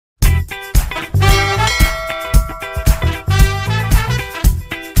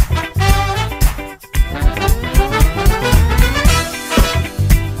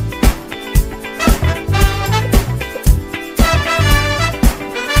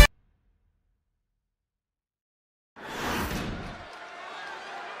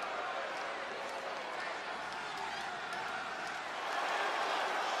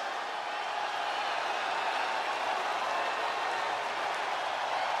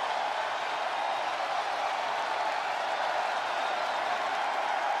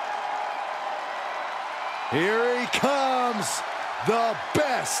Here he comes, the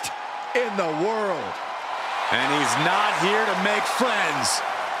best in the world. And he's not here to make friends.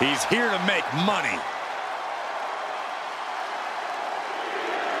 He's here to make money.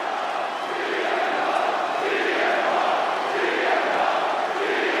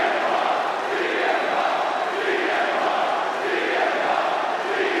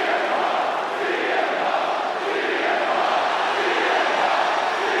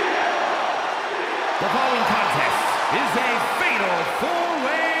 The following contest is a fatal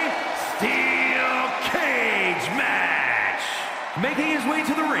four-way steel cage match. Making his way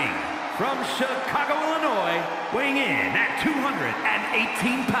to the ring from Chicago, Illinois, weighing in at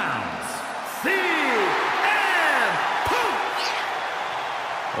 218 pounds, CM Punk.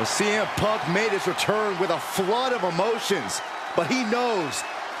 Well, CM Punk made his return with a flood of emotions, but he knows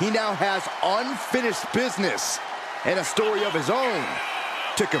he now has unfinished business and a story of his own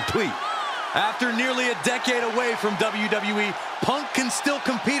to complete. After nearly a decade away from WWE, Punk can still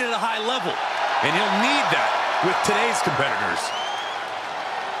compete at a high level, and he'll need that with today's competitors.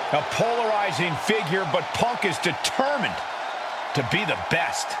 A polarizing figure, but Punk is determined to be the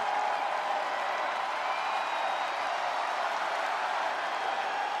best.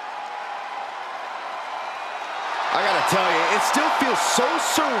 I gotta tell you, it still feels so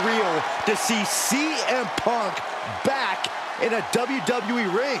surreal to see CM Punk back in a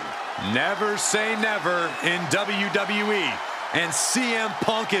WWE ring. Never say never in WWE, and CM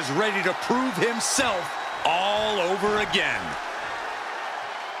Punk is ready to prove himself all over again.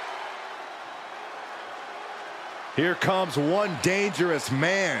 Here comes one dangerous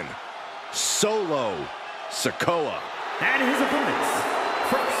man, Solo Sikoa. And his opponents,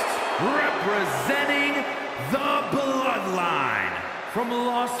 first representing the Bloodline from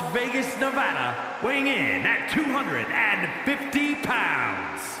Las Vegas, Nevada, weighing in at 250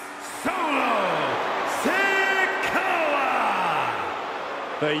 pounds, Solo Sikoa.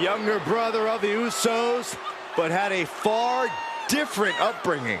 The younger brother of the Usos, but had a far different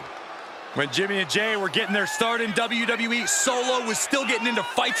upbringing. When Jimmy and Jay were getting their start in WWE, Solo was still getting into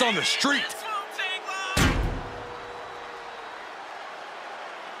fights on the street.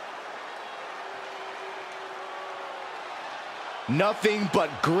 Nothing but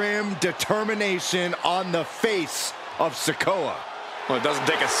grim determination on the face of Sikoa. Well, it doesn't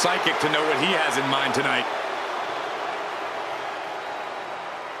take a psychic to know what he has in mind tonight.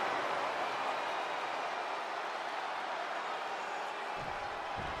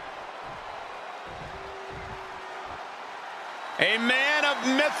 A man of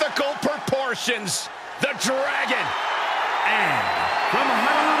mythical proportions, the Dragon. And from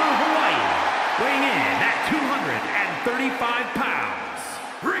Honolulu, Hawaii, weighing in at 235 pounds,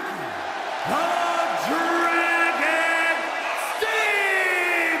 Ricky the Dragon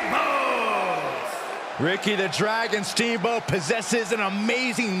Steamboat. Ricky the Dragon Steamboat possesses an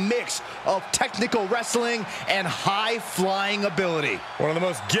amazing mix of technical wrestling and high-flying ability. One of the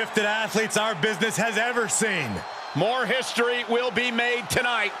most gifted athletes our business has ever seen. More history will be made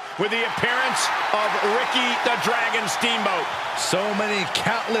tonight with the appearance of Ricky the Dragon Steamboat. So many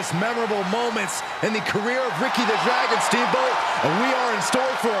countless memorable moments in the career of Ricky the Dragon Steamboat, and we are in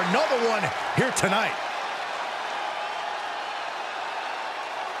store for another one here tonight.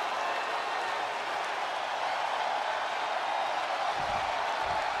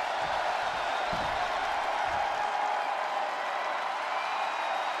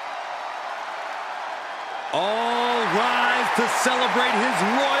 All rise to celebrate His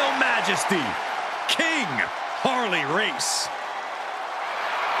Royal Majesty, King Harley Race.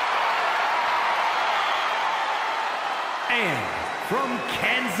 And from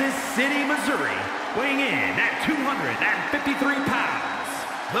Kansas City, Missouri, weighing in at 253 pounds,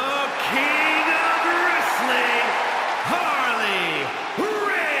 the King of Wrestling, Harley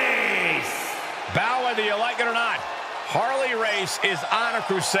Race. Bow whether you like it or not. Harley Race is on a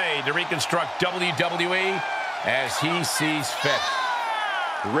crusade to reconstruct WWE as he sees fit.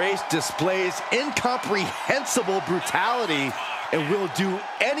 Race displays incomprehensible brutality and will do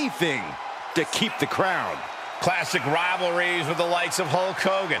anything to keep the crown. Classic rivalries with the likes of Hulk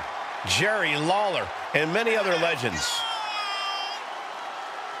Hogan, Jerry Lawler, and many other legends.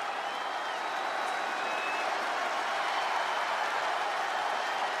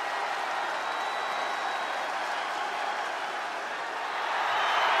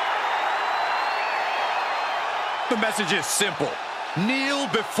 The message is simple. Kneel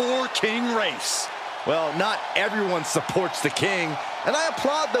before King Race. Well, not everyone supports the king, and I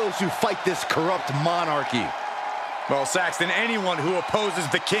applaud those who fight this corrupt monarchy. Well, Saxton, anyone who opposes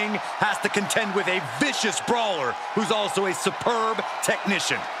the king has to contend with a vicious brawler who's also a superb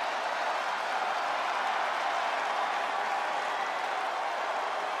technician.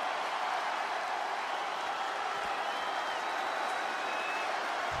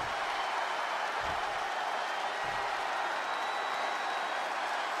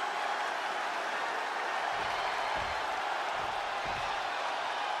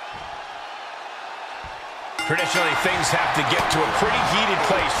 Traditionally, things have to get to a pretty heated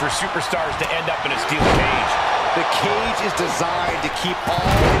place for superstars to end up in a steel cage. The cage is designed to keep all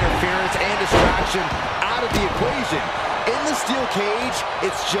interference and distraction out of the equation. In the steel cage,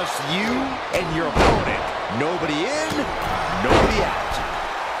 it's just you and your opponent. Nobody in, nobody out.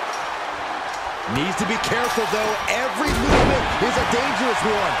 Needs to be careful, though. Every movement is a dangerous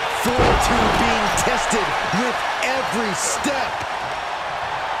one. Fortitude being tested with every step.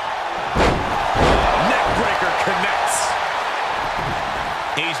 Neckbreaker connects.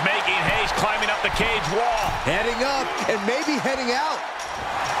 He's making haste, climbing up the cage wall. Heading up and maybe heading out.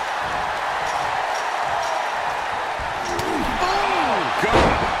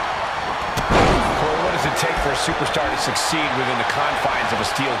 What does it take for a superstar to succeed within the confines of a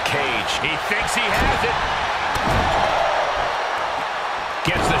steel cage? He thinks he has it.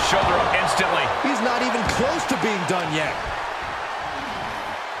 Gets the shoulder up instantly. He's not even close to being done yet.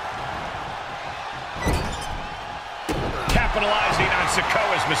 Capitalizing on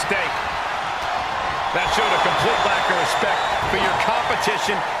Sikoa's mistake. That showed a complete lack of respect for your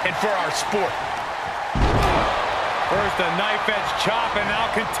competition and for our sport. First a knife-edge chop, and now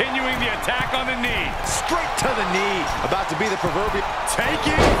continuing the attack on the knee. Straight to the knee. About to be the proverbial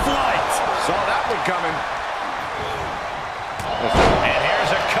Taking flight. Saw that one coming. And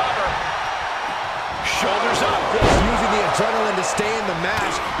here's a cover. Shoulders up. Just using the adrenaline to stay in the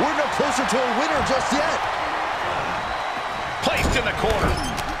match. We're no closer to a winner just yet. Placed in the corner.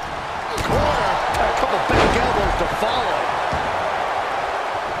 Corner. A couple back elbows to follow.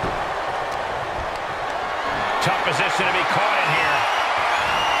 Tough position to be caught in here.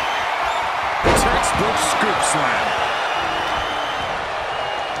 Textbook scoop slam.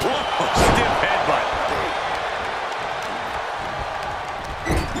 Whoa, stiff headbutt.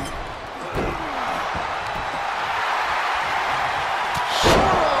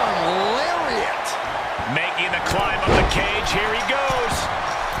 Sure lariat. Making the climb up the cage. Here he goes.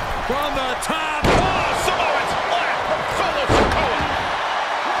 From the top. Oh, Samoan splat from fellow Sikoa.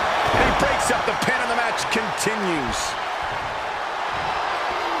 And he breaks up the pin, and the match continues.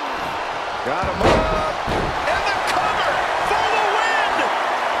 Got him up. And the cover for the win.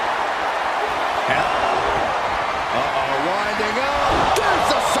 Winding up.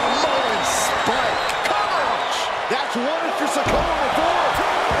 There's a Samoan spike. Cover. That's one for Sikoa before.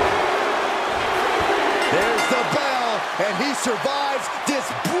 There's the bell, and he survives this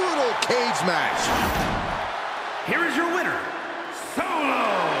brutal cage match. Here is your winner, Solo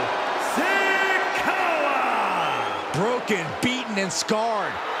Sikoa. Broken, beaten, and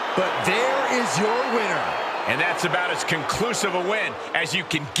scarred. But there is your winner. And that's about as conclusive a win as you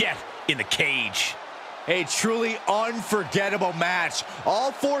can get in the cage. A truly unforgettable match.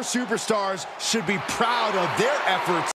 All four superstars should be proud of their efforts.